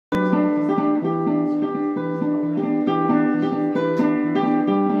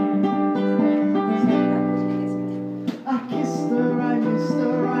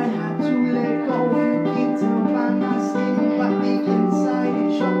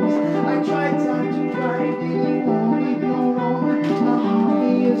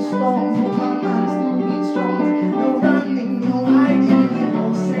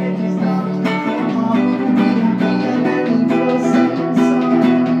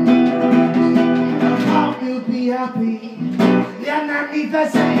underneath the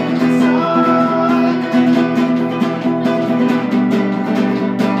same sun.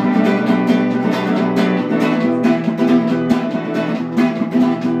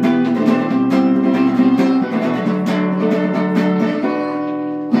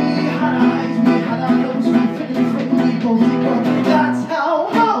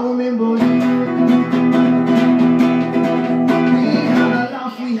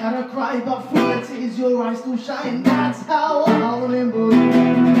 But through the tears your eyes still shine. That's how I'll remember you.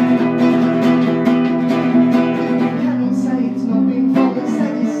 Cannot say it's not been wrong. It's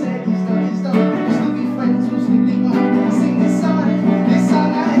said, it's done, it's done. We'll still be friends, we'll still be one. Sing this song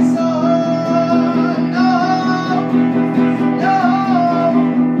and song. No, no.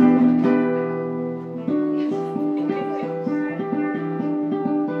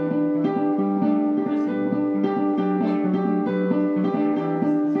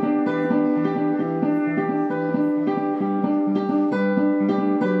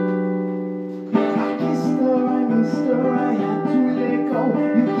 I had to let go.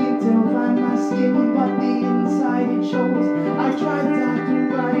 You can't tell by my skin, but the inside it shows. I tried not to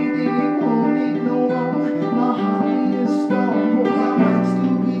hide it, it won't leave no wrong. My heart is strong, but my mind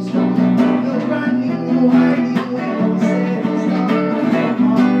still be strong. No running, no hiding when all said is done.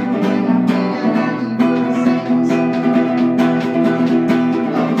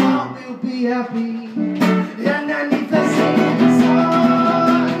 My heart will be happy, and I need the same song.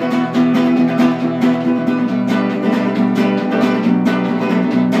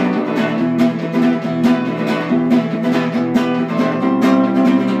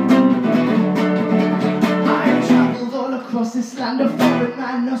 This land of foreign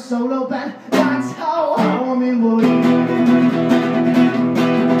man, no solo band. That's how I remember you.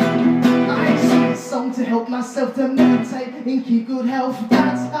 I sing this song to help myself to meditate and keep good health.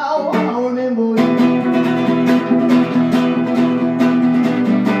 That's how I remember you.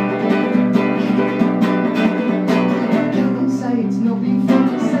 Cannot say it's not been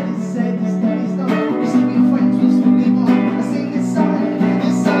fun. It's said, it's done, it's done. We'll still be friends, we'll still be one. I sing this song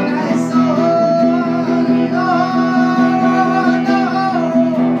and song.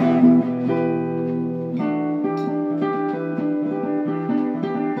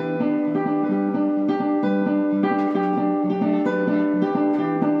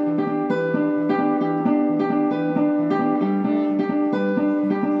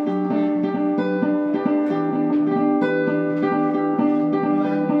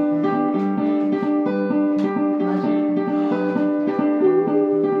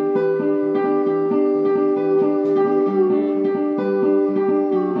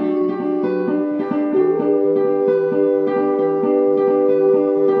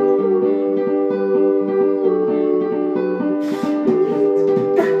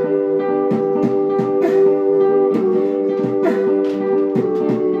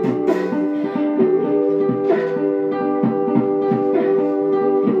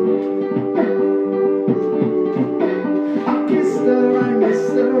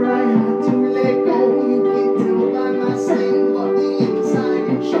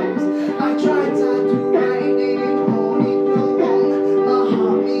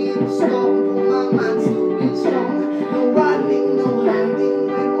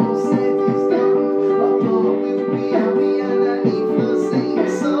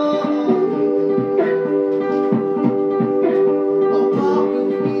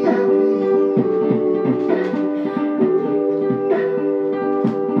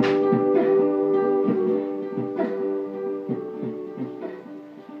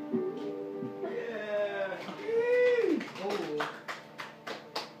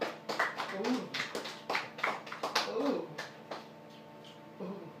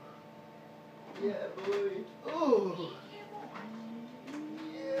 Yeah, boy. Oh.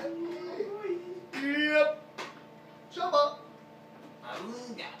 Yeah, boy. Yep. Shabba.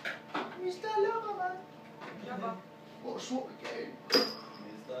 Mr. Loverman. Shabba. What sort of game?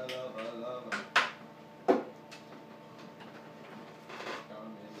 Mr. Lover.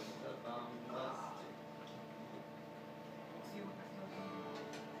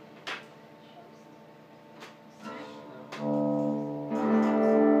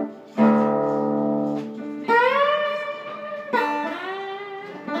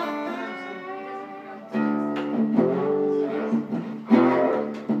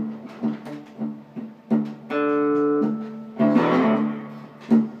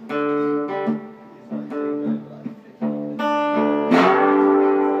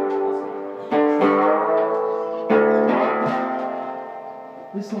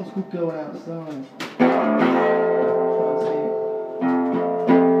 This song's called Going Outside. Try and see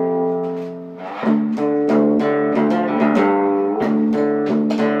it.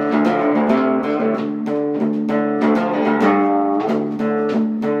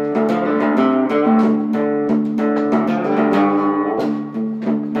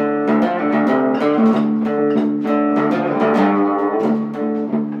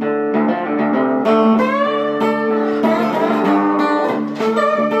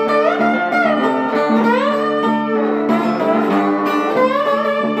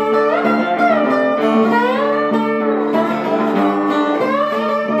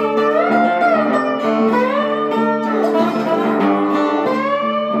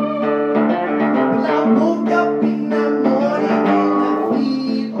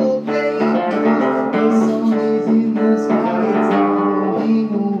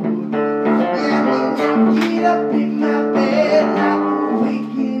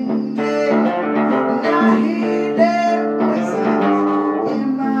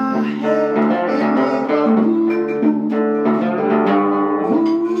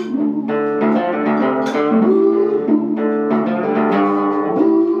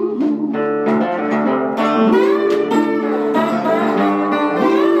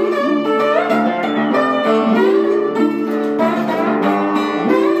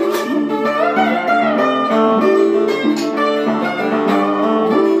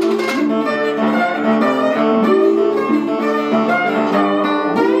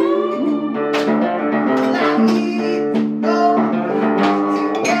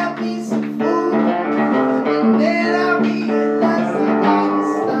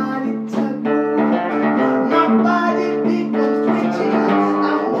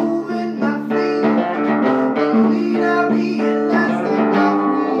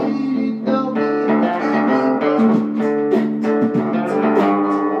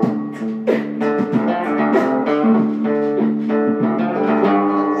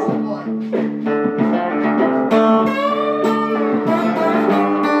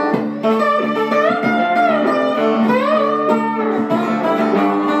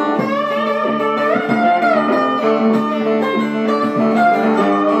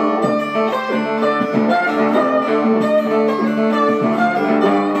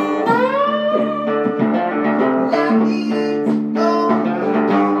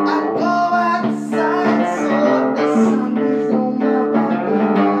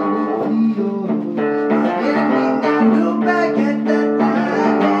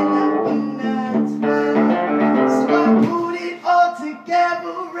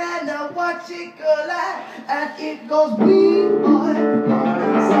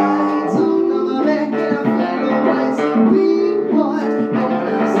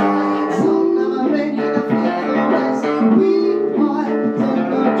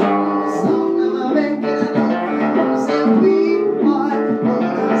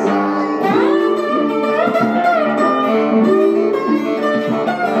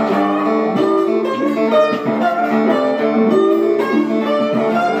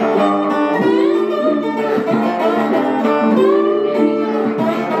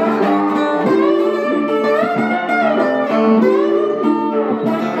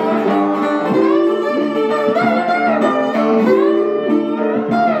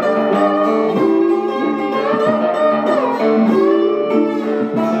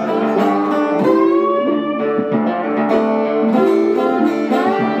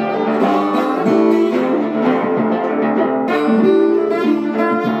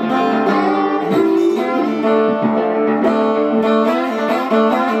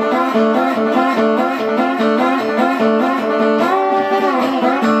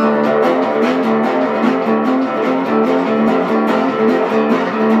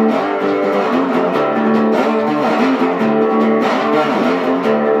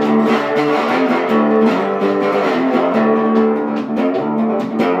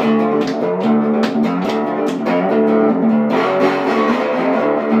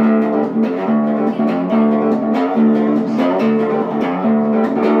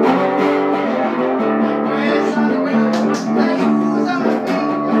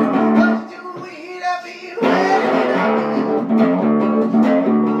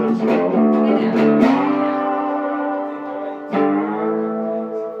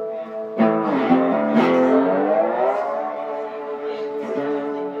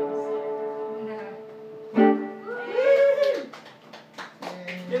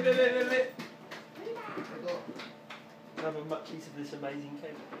 amazing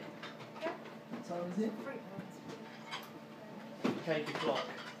cake. Yeah. What time is it? Cake o'clock.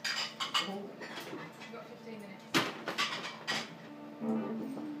 You've got 15 minutes.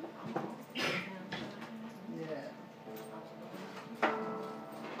 Yeah.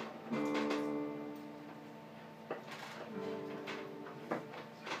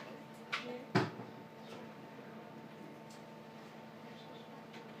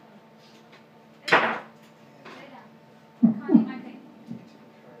 Can't eat my cake.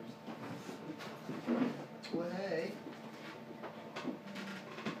 Wait.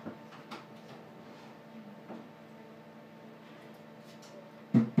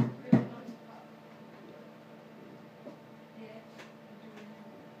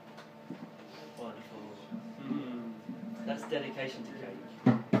 Wonderful. That's dedication to cake.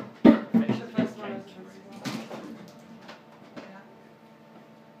 Finish the first one.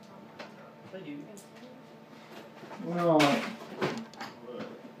 Thank you. Right.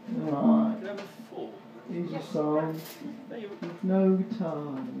 Right. Can I have a fork? Here's your song. No, you. With no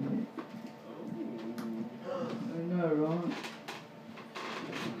guitar in it. I know, right?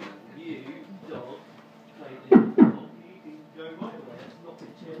 You, dog, play little dog. You can go right away. That's not the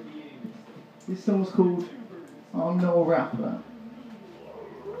chair for you. This song's called I'm Not a Rapper.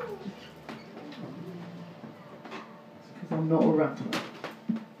 Because I'm not a rapper.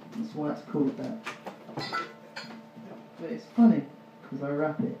 That's why it's called that. But it's funny, because I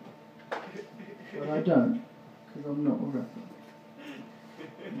rap it. But I don't, because I'm not a rapper.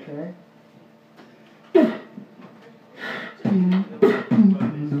 Okay?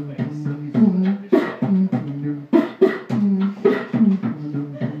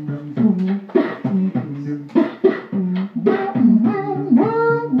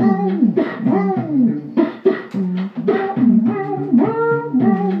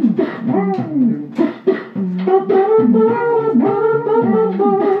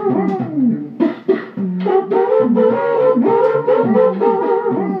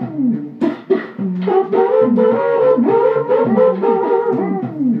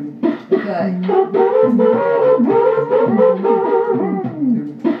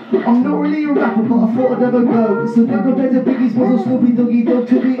 I'm not really a rapper, but I thought I'd have a go. So don't compare to Biggie's was a Snoopy Doggy Dog,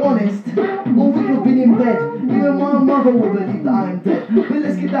 to be honest. All week I've been in bed. Even my mother will believe that I am dead. But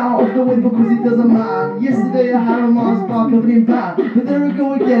let's get that out of the way because it doesn't matter. Yesterday I had a Mars bar covered in batter. But there we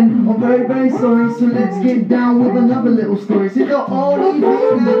go again, I'm very, very sorry. So let's get down with another little story. See, the only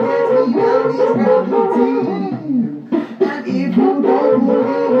thing that gets me down is gravity. And if you don't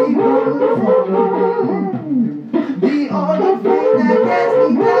believe me, come and follow me. The only thing that gets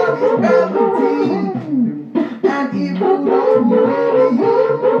me down is gravity. And if you don't believe me,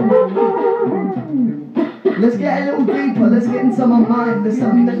 let's get a little deeper, let's get into my mind. There's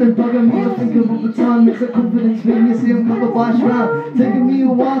something that's been bugging me, I think of all the time. It's a confidence thing, you see I'm covered by a shroud. Taking me a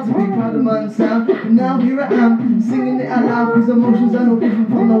while to be proud of my own sound. But now here I am, singing it out loud. Cause emotions are no different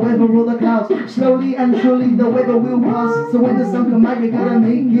from the weather or the clouds. Slowly and surely the weather will pass. So when the sun comes back, we gotta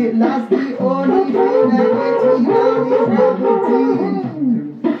make it last. The only thing that gets me down is gravity.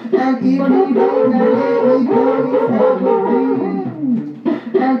 And if you don't believe me, come and follow me.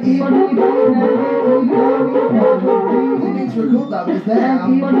 And if you don't believe me, come and follow me. You need to record that, is there? And if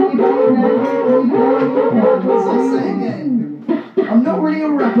you don't believe me, come and follow me. So say again. I'm not really a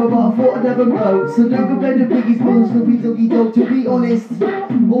rapper, but I thought I'd have a go. So don't compare to Biggie's was a Snoopy Doggy Dog, to be honest.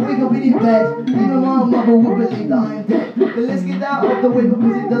 All week I've been in bed. Even my mother will believe that I am dead. But let's get that out of the way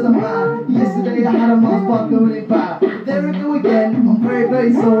because it doesn't matter. Yesterday I had a Mars bar going in batter. There we go again, I'm very,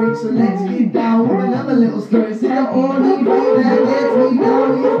 very sorry. So let's get down with another little story. See, the only thing that gets me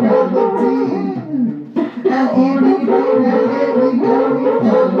down is gravity. And only thing that gets me down is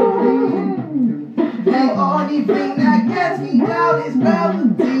gravity. The only thing that gets me down is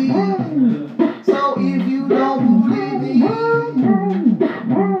gravity. So if you don't believe me,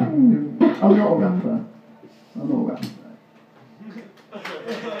 I'm not a rapper. I'm not a rapper.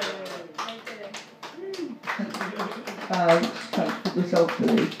 Thanks for the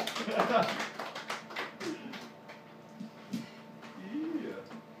self-belief.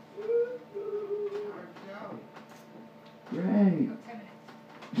 Great.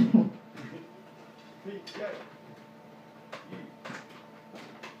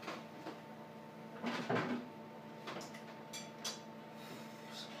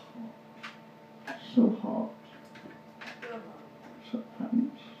 So hot. So hot.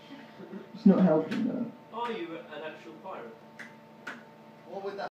 It's not helping though.